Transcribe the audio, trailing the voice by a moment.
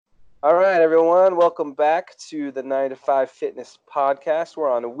All right, everyone. Welcome back to the 9 to 5 Fitness Podcast.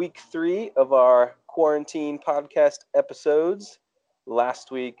 We're on week 3 of our quarantine podcast episodes. Last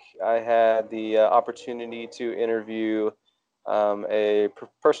week, I had the opportunity to interview a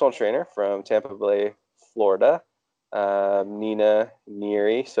personal trainer from Tampa Bay, Florida, Nina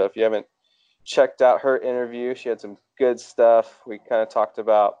Neary. So if you haven't checked out her interview, she had some good stuff. We kind of talked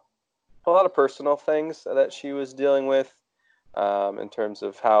about a lot of personal things that she was dealing with in terms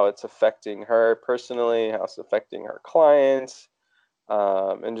of how it's affecting her personally, how it's affecting her clients,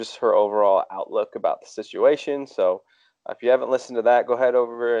 and just her overall outlook about the situation. So if you haven't listened to that, go ahead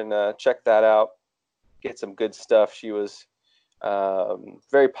over and check that out. Get some good stuff. She was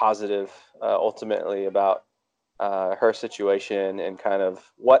very positive ultimately about her situation and kind of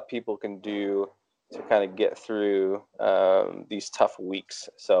what people can do to kind of get through these tough weeks.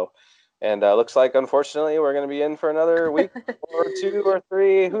 So, and looks like unfortunately we're going to be in for another week or two or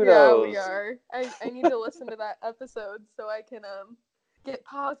three. Who Yeah, we knows? are. I need to listen to that episode so I can get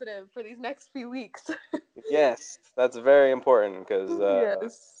positive for these next few weeks. Yes, that's very important because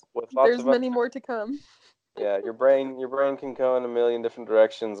Yes. with lots There's of many more to come. yeah, your brain can go in a million different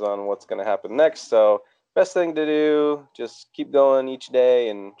directions on what's going to happen next. So best thing to do, just keep going each day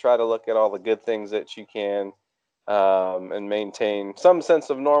and try to look at all the good things that you can, and maintain some sense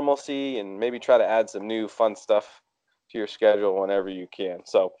of normalcy, and maybe try to add some new fun stuff to your schedule whenever you can.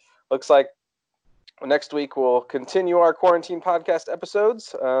 So looks like next week we'll continue our quarantine podcast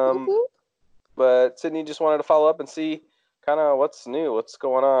episodes. Woohoo. But Sydney just wanted to follow up and see kind of what's new, what's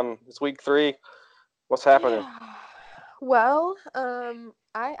going on. It's week 3. What's happening? Yeah. Well,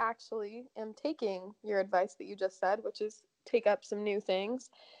 I actually am taking your advice that you just said, which is take up some new things.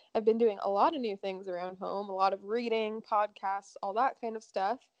 I've been doing a lot of new things around home, a lot of reading, podcasts, all that kind of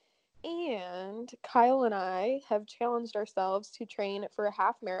stuff. And Kyle and I have challenged ourselves to train for a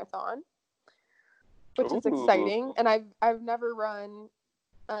half marathon, which is Ooh. exciting. And I've never run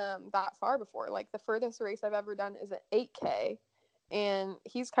that far before. Like the furthest race I've ever done is an 8K, and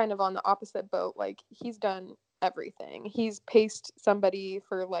he's kind of on the opposite boat. Like he's done everything. He's paced somebody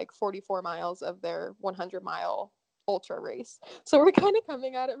for like 44 miles of their 100-mile ultra race. So we're kind of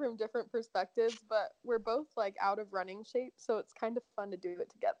coming at it from different perspectives, but we're both like out of running shape, so it's kind of fun to do it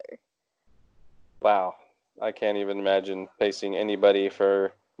together. Wow. I can't even imagine pacing anybody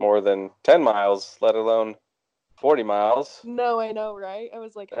for more than 10 miles, let alone 40 miles. No, I know, right? I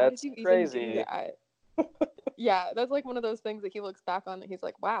was like, how did That's you even do crazy. that? Yeah, that's like one of those things that he looks back on and he's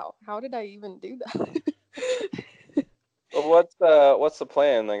like, wow, how did I even do that? Well, what's the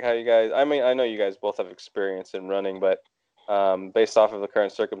plan? Like, how you guys? I mean, I know you guys both have experience in running, but based off of the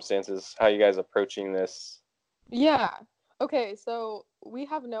current circumstances, how you guys approaching this? Yeah. Okay, so we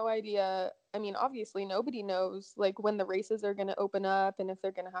have no idea. I mean, obviously, nobody knows like when the races are going to open up and if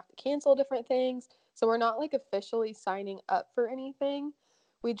they're going to have to cancel different things. So we're not like officially signing up for anything.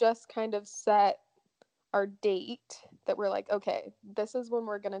 We just kind of set our date that we're like, okay, this is when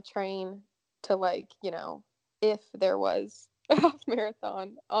we're going to train to like, if there was a half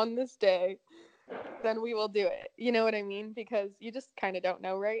marathon on this day, then we will do it. You know what I mean? Because you just kind of don't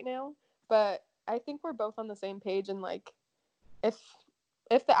know right now. But I think we're both on the same page and like if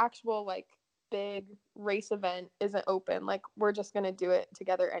if the actual like big race event isn't open, like we're just going to do it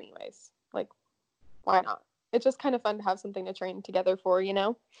together anyways. Like why not? It's just kind of fun to have something to train together for?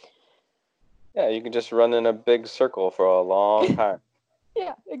 Yeah, you can just run in a big circle for a long time.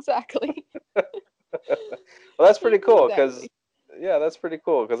 Yeah, exactly. Well, that's pretty cool because, Exactly. yeah, that's pretty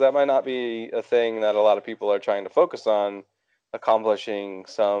cool because that might not be a thing that a lot of people are trying to focus on, accomplishing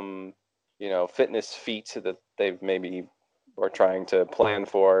some, fitness feat that they've maybe were trying to plan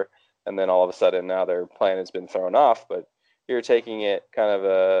for, and then all of a sudden now their plan has been thrown off. But you're taking it kind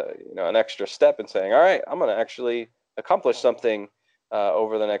of an extra step and saying, all right, I'm going to actually accomplish something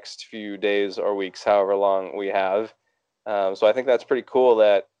over the next few days or weeks, however long we have. So I think that's pretty cool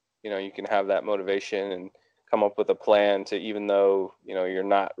that you can have that motivation and come up with a plan to, even though you're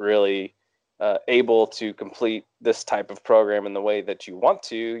not really able to complete this type of program in the way that you want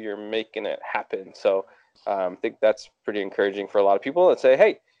to, you're making it happen. So I think that's pretty encouraging for a lot of people that say,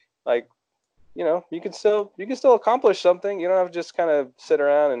 hey, like, you can still accomplish something. You don't have to just kind of sit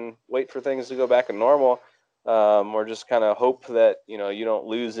around and wait for things to go back to normal, or just kind of hope that you don't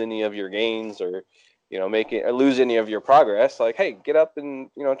lose any of your gains, or make it or lose any of your progress. Like, hey, get up and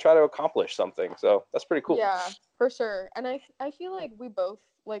try to accomplish something. So that's pretty cool. Yeah, for sure. And I feel like we both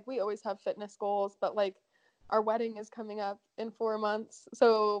like we always have fitness goals, but like our wedding is coming up in 4 months.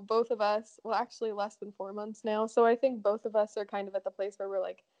 So both of us, well actually less than 4 months now. So I think both of us are kind of at the place where we're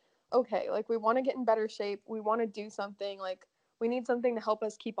like, okay, like we want to get in better shape. We want to do something like we need something to help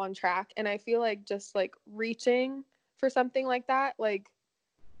us keep on track. And I feel like just like reaching for something like that, like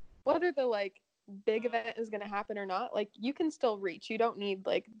whether the like big event is going to happen or not, like you can still reach. You don't need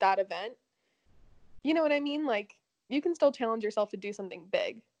like that event. You know what I mean? Like you can still challenge yourself to do something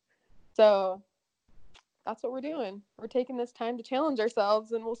big. So that's what we're doing. We're taking this time to challenge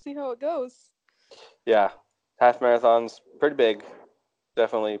ourselves, and we'll see how it goes. Yeah, half marathons, pretty big.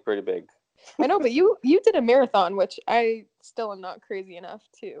 Definitely pretty big. I know, but you did a marathon, which I still am not crazy enough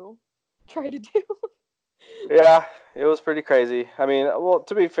to try to do. Yeah, it was pretty crazy. I mean, well,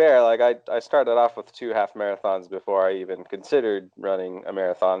 to be fair, like I started off with 2 half marathons before I even considered running a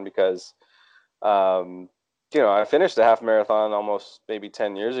marathon because, um, I finished a half marathon almost maybe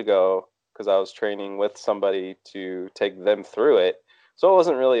 10 years ago because I was training with somebody to take them through it. So it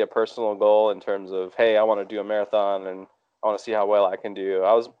wasn't really a personal goal in terms of, hey, I want to do a marathon and I want to see how well I can do.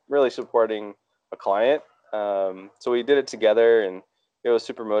 I was really supporting a client. So we did it together, and it was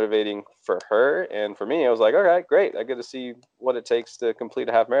super motivating for her. And for me, I was like, all right, great. I get to see what it takes to complete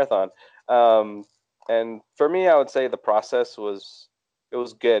a half marathon. Um, and for me, I would say the process it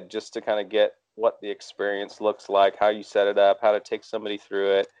was good just to kind of get what the experience looks like, how you set it up, how to take somebody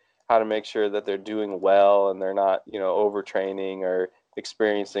through it, how to make sure that they're doing well and they're not, overtraining or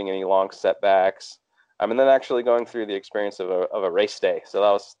experiencing any long setbacks. And then actually going through the experience of a race day. So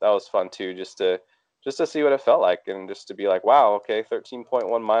that was fun too, just to see what it felt like and just to be like, wow, okay,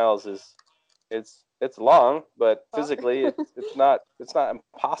 13.1 miles it's long, but physically it's not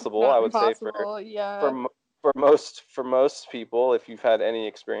impossible. I Not would say impossible, yeah. for for most people, if you've had any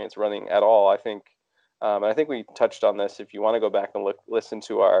experience running at all, I think, and I think we touched on this. If you want to go back and listen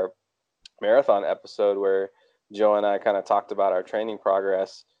to our marathon episode where Joe and I kind of talked about our training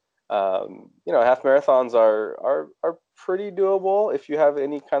progress. Half marathons are pretty doable if you have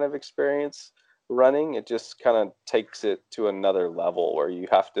any kind of experience running. It just kind of takes it to another level where you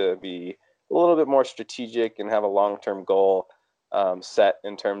have to be a little bit more strategic and have a long-term goal set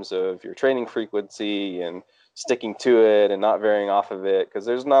in terms of your training frequency and sticking to it and not varying off of it. Because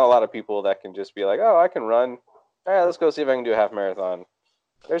there's not a lot of people that can just be like, oh, I can run. All right, let's go see if I can do a half marathon.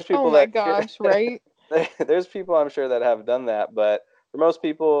 There's Oh people my that gosh, right? there's people I'm sure that have done that, but for most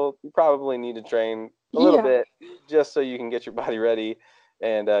people, you probably need to train a little Yeah. bit just so you can get your body ready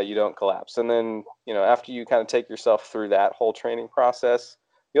and you don't collapse. And then, after you kind of take yourself through that whole training process,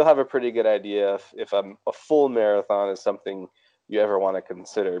 you'll have a pretty good idea if a full marathon is something you ever want to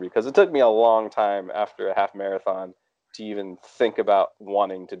consider. Because it took me a long time after a half marathon to even think about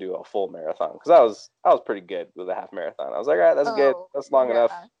wanting to do a full marathon because I was pretty good with a half marathon. I was like, all right, that's good, Oh, that's long enough.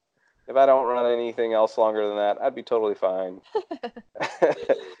 yeah. If I don't run anything else longer than that, I'd be totally fine.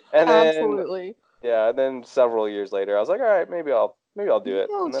 And then Absolutely. yeah, and then several years later, I was like, all right, maybe I'll do Maybe it,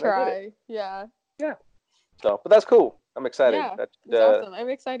 I'll and then I did it. try. Yeah. Yeah. So, but that's cool. I'm excited. Yeah. That It's awesome. I'm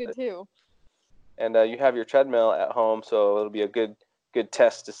excited too. and you have your treadmill at home, so it'll be a good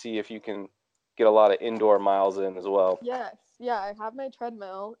test to see if you can get a lot of indoor miles in as well. Yes. Yeah, I have my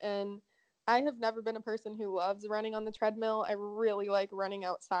treadmill, and I have never been a person who loves running on the treadmill. I really like running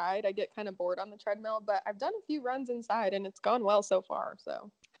outside. I get kind of bored on the treadmill, but I've done a few runs inside and it's gone well so far.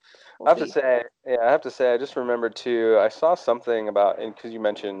 So we'll I have to see. say, yeah, I have to say, I just remembered too. I saw something about, and because you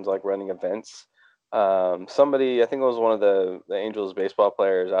mentioned like running events, somebody, I think it was one of the Angels baseball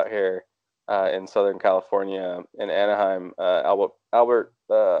players out here in Southern California in Anaheim, Albert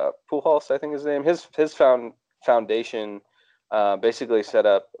Pujols, I think his name. His foundation basically set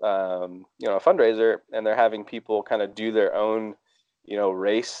up a fundraiser, and they're having people kind of do their own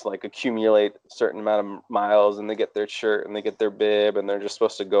race, like accumulate a certain amount of miles, and they get their shirt and they get their bib, and they're just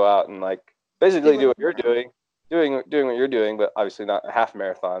supposed to go out and like basically do what you're doing what you're doing, but obviously not a half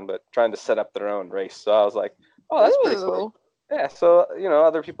marathon, but trying to set up their own race. So I was like, oh, that's pretty cool. Ooh. Yeah. So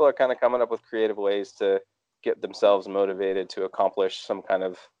other people are kind of coming up with creative ways to get themselves motivated to accomplish some kind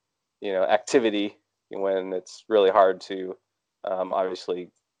of activity when it's really hard to obviously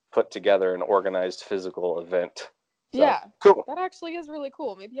put together an organized physical event. So, Yeah. cool. That actually is really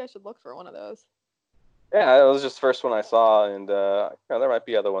cool. Maybe I should look for one of those. Yeah, it was just the first one I saw, and there might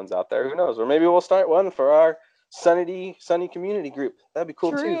be other ones out there. Who knows? Or maybe we'll start one for our Sunny community group. That'd be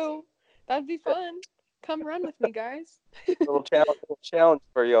cool too. True. That'd be fun. Come run with me, guys. Little challenge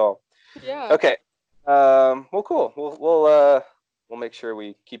for y'all. Yeah. Okay. Well, cool. We'll make sure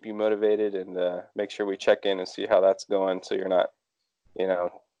we keep you motivated and make sure we check in and see how that's going, so you're not,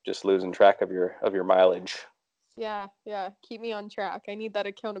 just losing track of your mileage. Yeah. Yeah. Keep me on track. I need that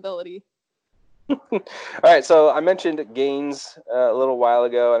accountability. All right, so I mentioned gains a little while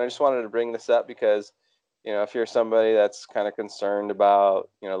ago, and I just wanted to bring this up because, if you're somebody that's kind of concerned about,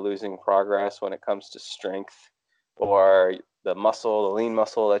 losing progress when it comes to strength, or the muscle, the lean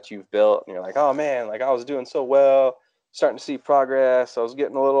muscle that you've built, and you're like, oh man, like I was doing so well, starting to see progress. I was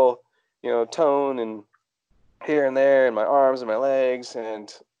getting a little, tone and here and there in my arms and my legs,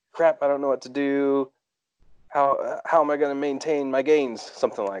 and crap, I don't know what to do. How am I going to maintain my gains?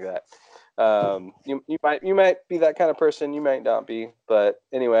 Something like that. You might be that kind of person. You might not be, but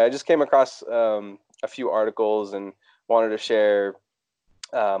anyway, I just came across a few articles and wanted to share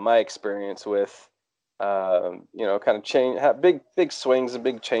my experience with kind of have big swings and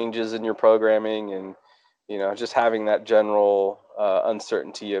big changes in your programming, and just having that general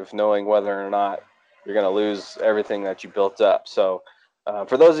uncertainty of knowing whether or not you're going to lose everything that you built up. So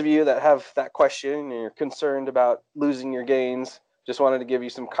for those of you that have that question and you're concerned about losing your gains, just wanted to give you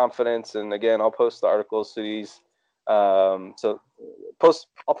some confidence. And again, I'll post the articles to these. I'll post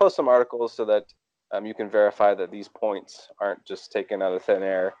some articles so that you can verify that these points aren't just taken out of thin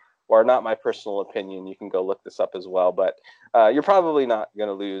air or not my personal opinion. You can go look this up as well. But you're probably not going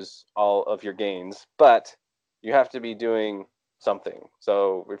to lose all of your gains, but you have to be doing something.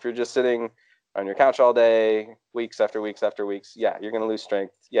 So if you're just sitting on your couch all day, weeks after weeks after weeks, yeah, you're going to lose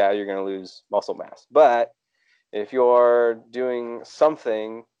strength. Yeah, you're going to lose muscle mass. But if you're doing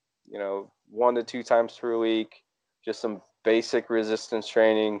something, 1 to 2 times per week, just some basic resistance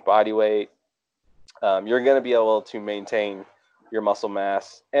training, body weight, you're going to be able to maintain your muscle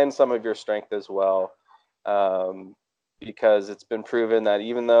mass and some of your strength as well, because it's been proven that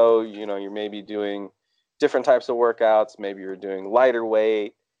even though you're maybe doing different types of workouts, maybe you're doing lighter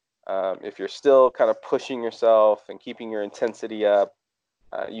weight, if you're still kind of pushing yourself and keeping your intensity up,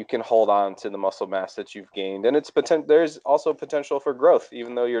 you can hold on to the muscle mass that you've gained. And there's also potential for growth,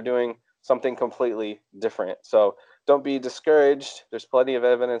 even though you're doing something completely different. So don't be discouraged. There's plenty of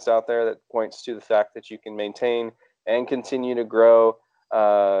evidence out there that points to the fact that you can maintain and continue to grow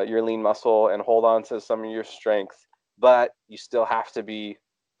your lean muscle and hold on to some of your strength. But you still have to be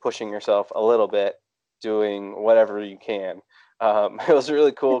pushing yourself a little bit, doing whatever you can. It was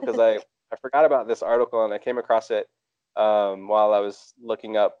really cool because I forgot about this article and I came across it while I was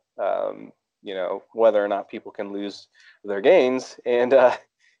looking up, whether or not people can lose their gains. And it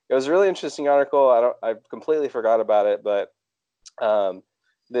was a really interesting article. I completely forgot about it, but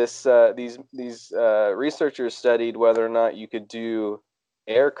these researchers studied whether or not you could do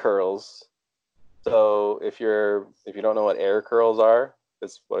air curls. So if you don't know what air curls are,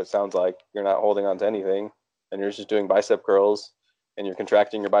 that's what it sounds like. You're not holding on to anything, and you're just doing bicep curls, and you're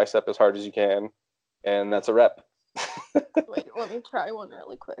contracting your bicep as hard as you can, and that's a rep. Wait, let me try one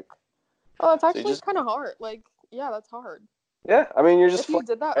really quick. Oh, it's actually kind of hard. Like, yeah, that's hard. Yeah, I mean, you're just. If you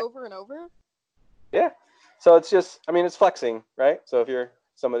did that over and over. Yeah, so it's just, I mean, it's flexing, right? So if you're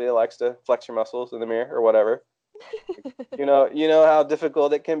somebody that likes to flex your muscles in the mirror or whatever, you know how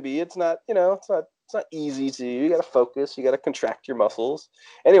difficult it can be. It's not, it's not easy to. You got to focus. You got to contract your muscles.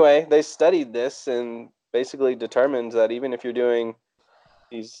 Anyway, they studied this and basically determined that even if you're doing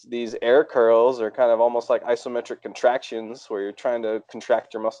these air curls are kind of almost like isometric contractions where you're trying to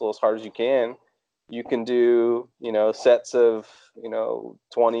contract your muscle as hard as you can do, sets of,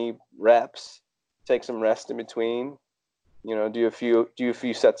 20 reps, take some rest in between, do a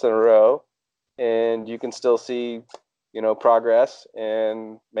few sets in a row, and you can still see, progress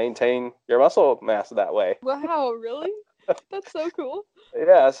and maintain your muscle mass that way. Wow, really? That's so cool.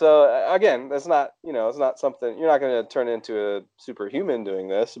 Yeah, so again, that's not, it's not something, you're not going to turn into a superhuman doing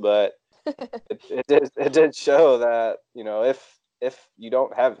this, but it did show that, if you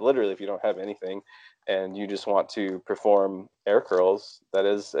don't have anything and you just want to perform air curls, that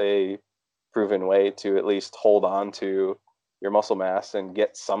is a proven way to at least hold on to your muscle mass and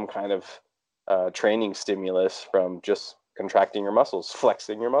get some kind of training stimulus from just contracting your muscles,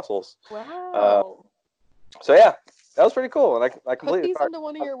 flexing your muscles. Wow. So yeah, that was pretty cool, and I completely put these into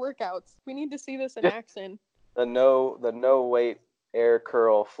one of your workouts. We need to see this in action. The no weight air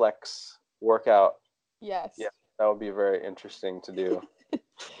curl flex workout. Yes. Yeah, that would be very interesting to do.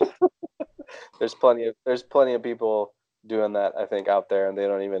 There's plenty of people doing that, I think, out there, and they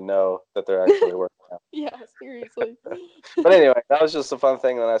don't even know that they're actually working out. Yeah, seriously. But anyway, that was just a fun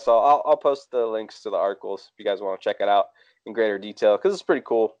thing that I saw. I'll post the links to the articles if you guys want to check it out in greater detail because it's pretty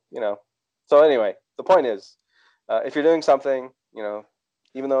cool, So anyway, the point is, if you're doing something,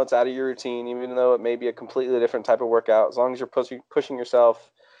 even though it's out of your routine, even though it may be a completely different type of workout, as long as you're pushing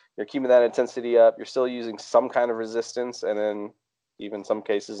yourself, you're keeping that intensity up, you're still using some kind of resistance, and then even some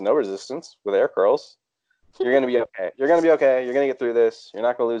cases no resistance with air curls, you're going to be okay. You're going to be okay. You're going to get through this. You're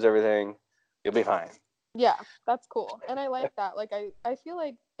not going to lose everything. You'll be fine. Yeah, that's cool. And I like that. Like, I feel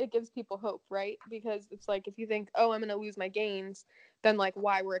like it gives people hope, right? Because it's like, if you think, oh, I'm going to lose my gains, then, like,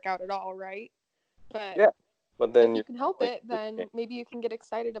 why work out at all, right? But yeah. But then If you you're can help like, it, then maybe you can get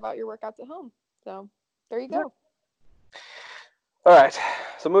excited about your workouts at home. So there you yeah. go. All right.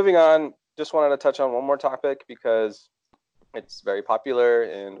 So moving on, just wanted to touch on one more topic because it's very popular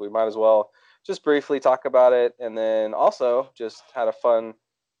and we might as well just briefly talk about it. And then also just had a fun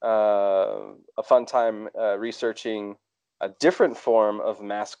time researching a different form of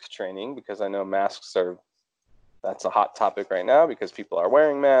mask training because I know that's a hot topic right now because people are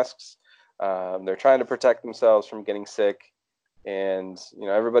wearing masks. They're trying to protect themselves from getting sick, and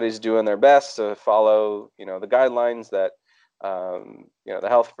everybody's doing their best to follow the guidelines that the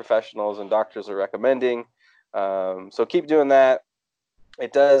health professionals and doctors are recommending. So keep doing that.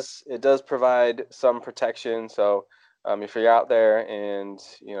 It does provide some protection. So if you're out there and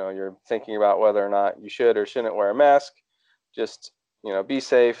you're thinking about whether or not you should or shouldn't wear a mask, just be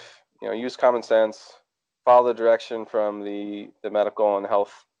safe. Use common sense. Follow the direction from the medical and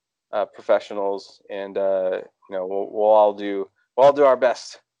health professionals, and we'll all do our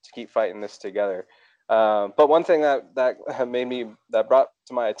best to keep fighting this together. But one thing that brought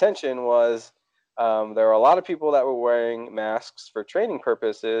to my attention was there were a lot of people that were wearing masks for training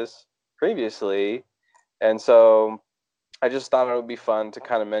purposes previously, and so I just thought it would be fun to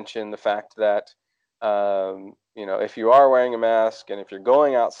kind of mention the fact that if you are wearing a mask and if you're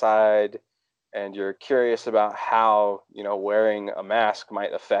going outside and you're curious about how wearing a mask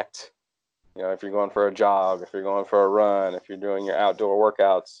might affect, if you're going for a jog, if you're going for a run, if you're doing your outdoor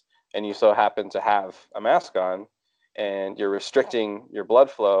workouts, and you so happen to have a mask on, and you're restricting your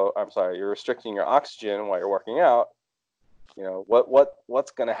blood flow. I'm sorry, you're restricting your oxygen while you're working out.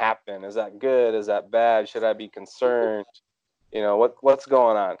 What's going to happen? Is that good? Is that bad? Should I be concerned? What's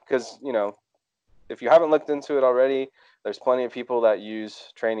going on? Because if you haven't looked into it already, there's plenty of people that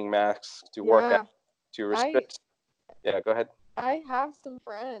use training masks to work out Yeah. to I restrict. Yeah, go ahead. I have some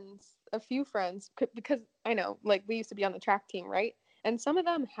friends, a few friends, because I know, like, we used to be on the track team, right? And some of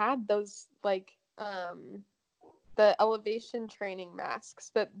them had those, like, the elevation training masks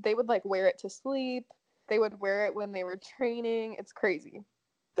that they would, like, wear it to sleep. They would wear it when they were training. It's crazy.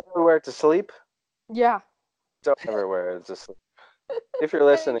 Don't wear it to sleep. Yeah, Don't ever wear it to sleep. If you're I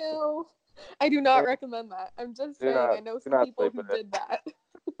listening, know. I do not recommend that. I'm just do saying, not I know do some not people sleep who with it. did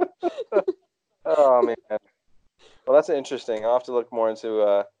that. Oh man. Well, that's interesting. I'll have to look more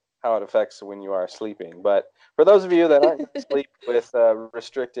into how it affects when you are sleeping. But for those of you that aren't going to sleep with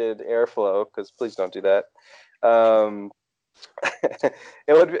restricted airflow, because please don't do that, um,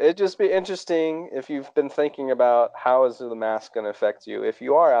 it'd just be interesting if you've been thinking about how is the mask going to affect you if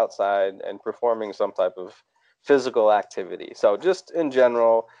you are outside and performing some type of physical activity. So just in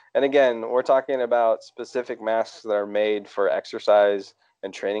general, and again, we're talking about specific masks that are made for exercise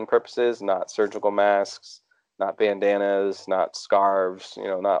and training purposes, not surgical masks, not bandanas, not scarves,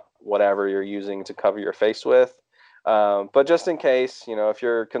 not whatever you're using to cover your face with. But just in case, if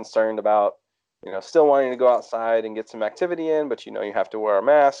you're concerned about still wanting to go outside and get some activity in, but you have to wear a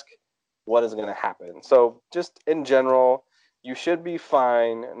mask, what is going to happen? So, just in general, you should be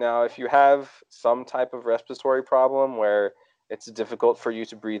fine. Now, if you have some type of respiratory problem where it's difficult for you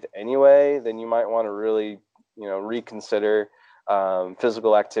to breathe anyway, then you might want to really, reconsider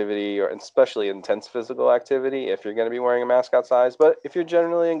physical activity, or especially intense physical activity if you're going to be wearing a mask outside. But if you're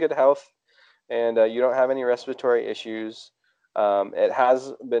generally in good health and you don't have any respiratory issues, it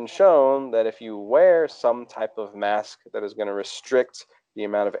has been shown that if you wear some type of mask that is going to restrict the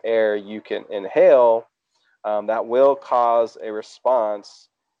amount of air you can inhale, that will cause a response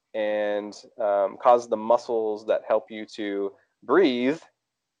and cause the muscles that help you to breathe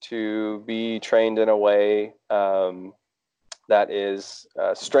to be trained in a way that is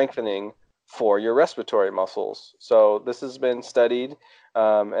strengthening for your respiratory muscles. So this has been studied,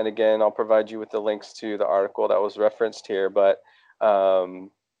 and again, I'll provide you with the links to the article that was referenced here. But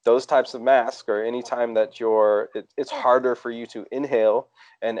those types of masks, or anytime that it's harder for you to inhale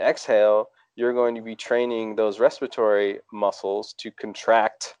and exhale, you're going to be training those respiratory muscles to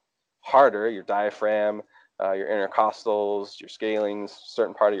contract harder, your diaphragm, your intercostals, your scalenes,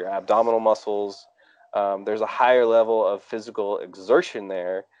 certain part of your abdominal muscles. There's a higher level of physical exertion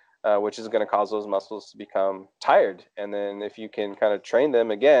there, which is going to cause those muscles to become tired. And then if you can kind of train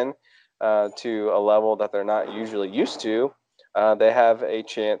them again to a level that they're not usually used to, they have a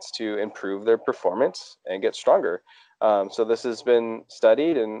chance to improve their performance and get stronger. So this has been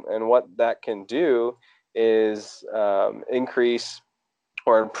studied, and what that can do is increase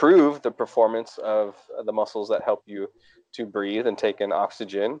or improve the performance of the muscles that help you to breathe and take in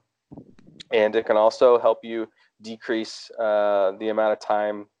oxygen. And it can also help you decrease the amount of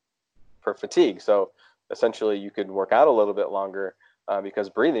time per fatigue. So essentially, you could work out a little bit longer because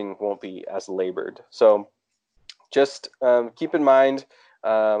breathing won't be as labored. So just keep in mind,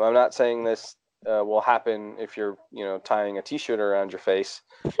 I'm not saying this will happen if you're, tying a t-shirt around your face.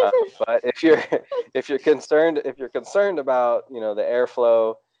 But if you're concerned about, the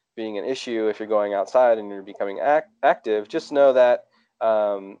airflow being an issue, if you're going outside and you're becoming active, just know that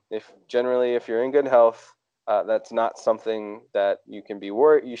if you're in good health, that's not something that you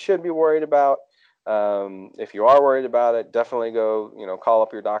should be worried about. If you are worried about it, definitely go, call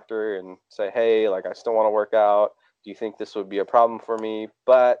up your doctor and say, hey, like, I still want to work out. Do you think this would be a problem for me?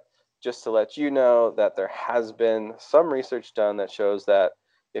 But just to let you know that there has been some research done that shows that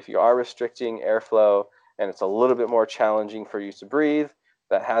if you are restricting airflow and it's a little bit more challenging for you to breathe,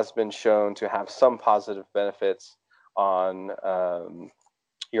 that has been shown to have some positive benefits on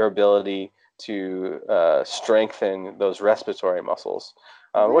your ability to strengthen those respiratory muscles,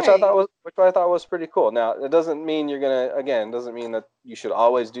 which I Right. thought was pretty cool. Now, it doesn't mean doesn't mean that you should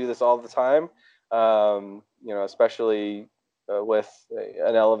always do this all the time. Especially with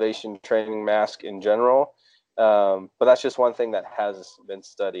an elevation training mask in general. But that's just one thing that has been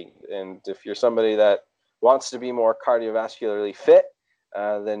studied. And if you're somebody that wants to be more cardiovascularly fit,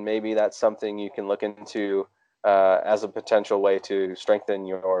 then maybe that's something you can look into as a potential way to strengthen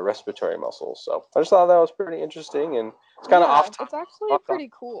your respiratory muscles. So I just thought that was pretty interesting, and it's kind of Yeah, off it's topic. actually pretty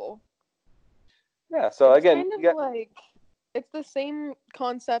cool. Yeah. So It's again, kind you of got, like it's the same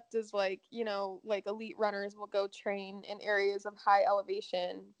concept as like, like elite runners will go train in areas of high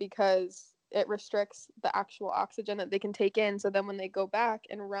elevation because it restricts the actual oxygen that they can take in. So then when they go back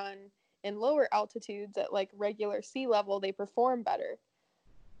and run in lower altitudes at like regular sea level, they perform better.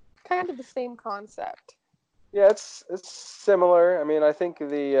 Kind of the same concept. yeah, it's similar. I mean, I think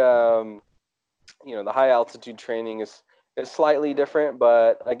the high altitude training is slightly different,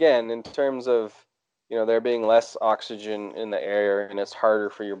 but again, in terms of there being less oxygen in the air and it's harder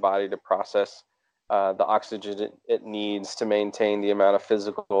for your body to process the oxygen it needs to maintain the amount of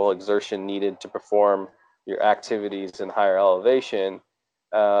physical exertion needed to perform your activities in higher elevation.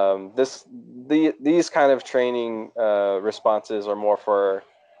 These kind of training responses are more for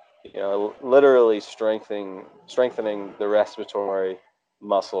literally strengthening the respiratory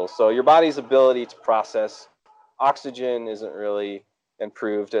muscles. So your body's ability to process oxygen isn't really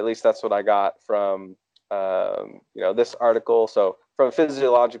improved. At least that's what I got from this article. So from a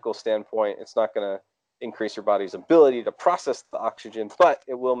physiological standpoint, it's not going to increase your body's ability to process the oxygen, but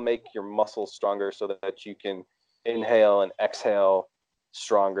it will make your muscles stronger so that you can inhale and exhale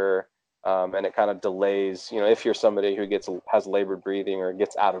stronger. And it kind of delays, if you're somebody who has labored breathing or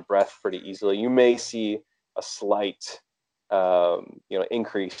gets out of breath pretty easily, you may see a slight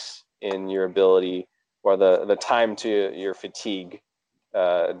increase in your ability or the time to your fatigue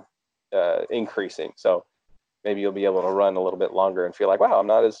uh, increasing. So maybe you'll be able to run a little bit longer and feel like, wow, I'm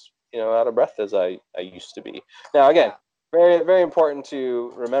not as out of breath as I used to be. Now, again, Yeah. very, very important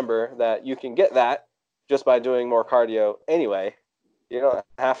to remember that you can get that just by doing more cardio anyway. You don't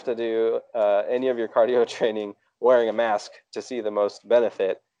have to do any of your cardio training wearing a mask to see the most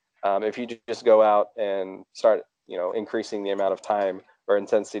benefit. If you just go out and start, increasing the amount of time or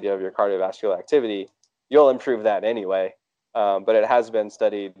intensity of your cardiovascular activity, you'll improve that anyway. But it has been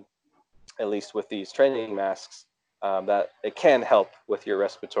studied, at least with these training masks, that it can help with your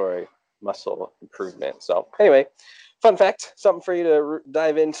respiratory muscle improvement. So anyway, fun fact, something for you to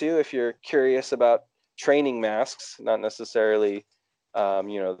dive into if you're curious about training masks, not necessarily,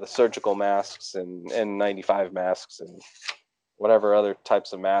 the surgical masks and N95 masks and whatever other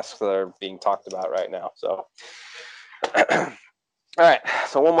types of masks that are being talked about right now. So, all right.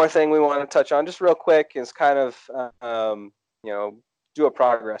 So one more thing we want to touch on, just real quick, is kind of, do a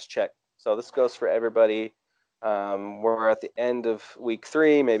progress check. So this goes for everybody. We're at the end of week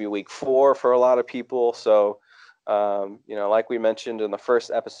 3, maybe week 4 for a lot of people. So, like we mentioned in the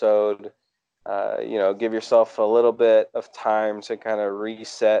first episode, give yourself a little bit of time to kind of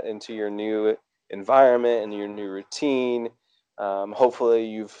reset into your new environment and your new routine. Hopefully,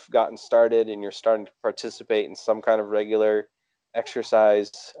 you've gotten started and you're starting to participate in some kind of regular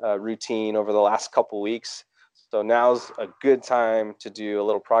exercise routine over the last couple weeks. So now's a good time to do a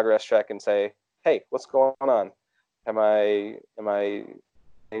little progress check and say, "Hey, what's going on? Am I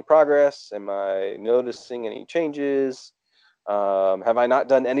any progress? Am I noticing any changes? Have I not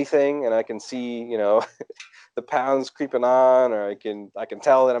done anything?" And I can see, the pounds creeping on, or I can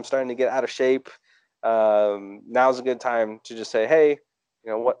tell that I'm starting to get out of shape. Now's a good time to just say, hey,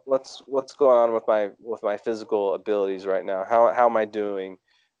 what's going on with my physical abilities right now? How am I doing?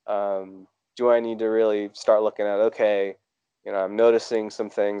 Do I need to really start looking at, okay, I'm noticing some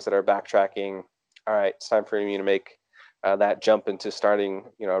things that are backtracking. All right, it's time for me to make that jump into starting,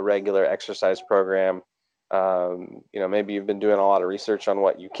 a regular exercise program. Maybe you've been doing a lot of research on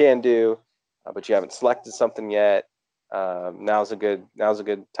what you can do, but you haven't selected something yet. Now's a good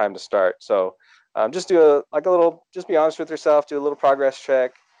time to start. So just just be honest with yourself, do a little progress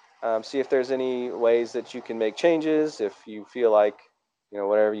check, see if there's any ways that you can make changes. If you feel like,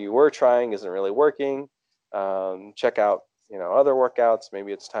 whatever you were trying isn't really working, check out, other workouts.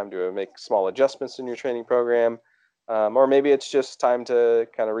 Maybe it's time to make small adjustments in your training program. Or maybe it's just time to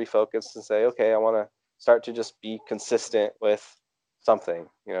kind of refocus and say, okay, I want to start to just be consistent with something,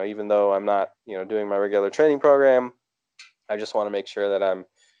 even though I'm not, doing my regular training program. I just want to make sure that I'm,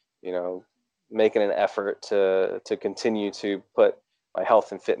 making an effort to continue to put my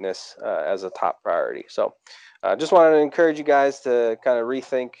health and fitness as a top priority. So just wanted to encourage you guys to kind of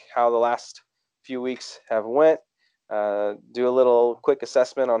rethink how the last few weeks have went, do a little quick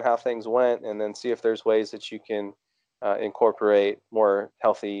assessment on how things went, and then see if there's ways that you can incorporate more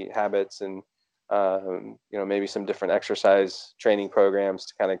healthy habits and maybe some different exercise training programs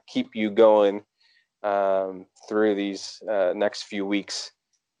to kind of keep you going through these next few weeks,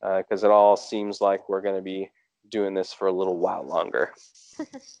 because it all seems like we're going to be doing this for a little while longer.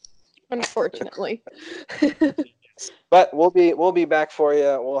 Unfortunately. But we'll be back for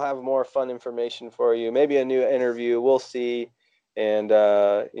you. We'll have more fun information for you. Maybe a new interview. We'll see. And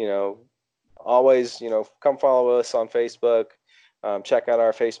always, come follow us on Facebook. Check out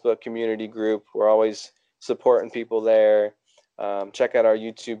our Facebook community group. We're always supporting people there. Check out our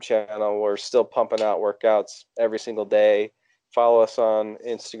YouTube channel. We're still pumping out workouts every single day. Follow us on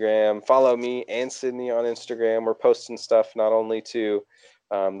Instagram. Follow me and Sydney on Instagram. We're posting stuff not only to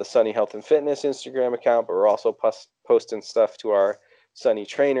the Sunny Health and Fitness Instagram account, but we're also posting stuff to our Sunny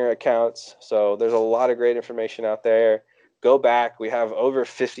Trainer accounts. So there's a lot of great information out there. Go back. We have over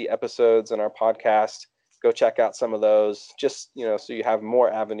 50 episodes in our podcast. Go check out some of those, just, so you have more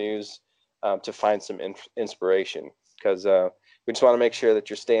avenues to find some inspiration, because we just want to make sure that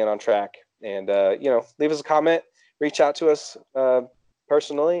you're staying on track. And, leave us a comment, reach out to us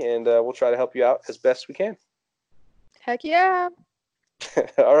personally, and we'll try to help you out as best we can. Heck yeah.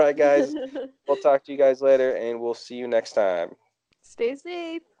 All right, guys. We'll talk to you guys later, and we'll see you next time. Stay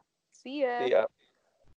safe. See ya. See ya.